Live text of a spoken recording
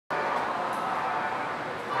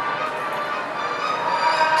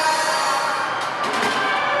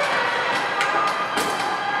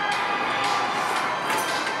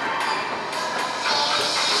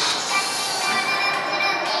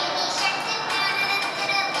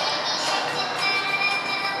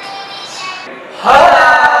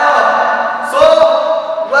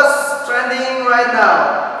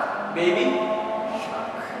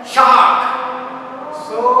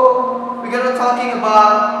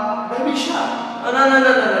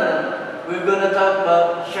No. We're gonna talk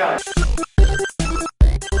about sharks.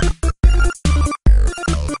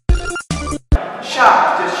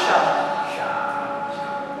 Shark, just shark.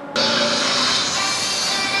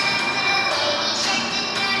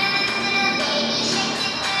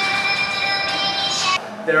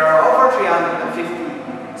 There are over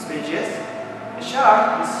 350 species. A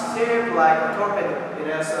shark is shaped like a torpedo. It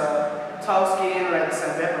has a tough skin like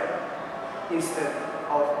sandpaper. Instead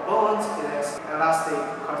of bones, it has elastic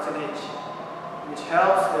cartilage, which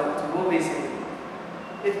helps them to move easily.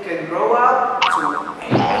 It can grow up to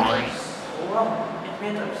 8 meters. Oh wow, 8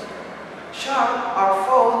 meters. Sharks are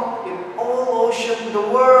found in all oceans in the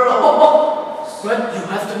world. But you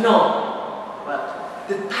have to know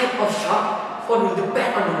the type of shark will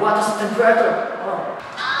depend on the water's temperature.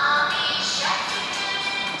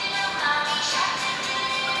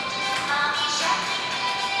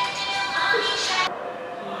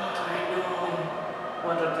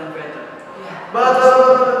 Water temperature. Yeah. But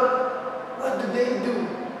what do they do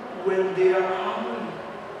when they are hungry?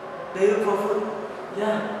 They look for food.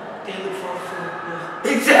 Yeah, they look for food.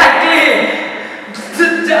 Yeah. Exactly!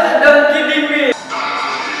 Don't kidding me!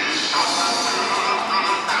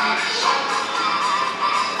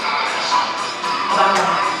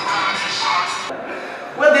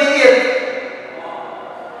 What they eat?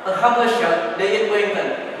 A harmless shark, they eat plankton,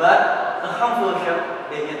 but a harmful shark,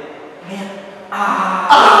 they eat meat. I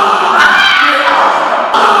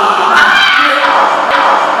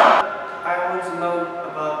want to know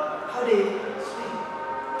about how they sleep.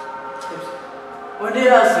 When they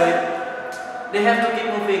are asleep, they have to keep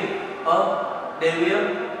moving, or they will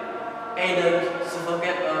either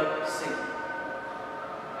suffocate or sink.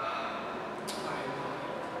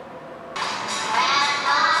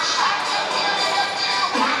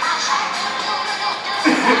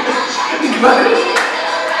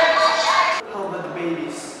 How about the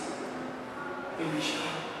babies? Baby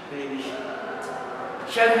shark. Baby shark.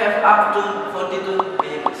 Sharks have up to 42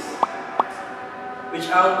 babies, which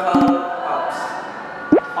are called pups.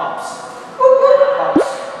 Pups. Pups.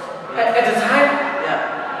 At the time? Yeah.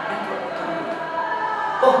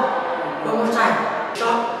 Oh, one more time.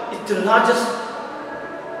 Shark is the largest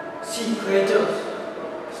sea creatures.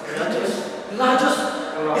 Largest.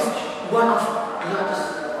 It's one of the largest.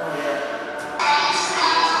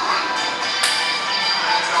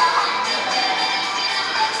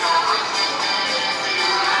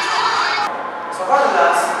 So for the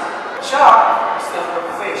last, shark is not a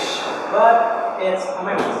fish, but it's a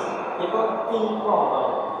mammal. People think wrong about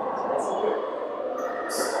it. So that's the truth.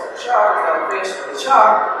 Shark is not a fish, but the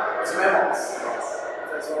shark is a mammal.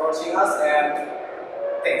 Thanks for watching us and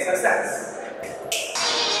thanks for success.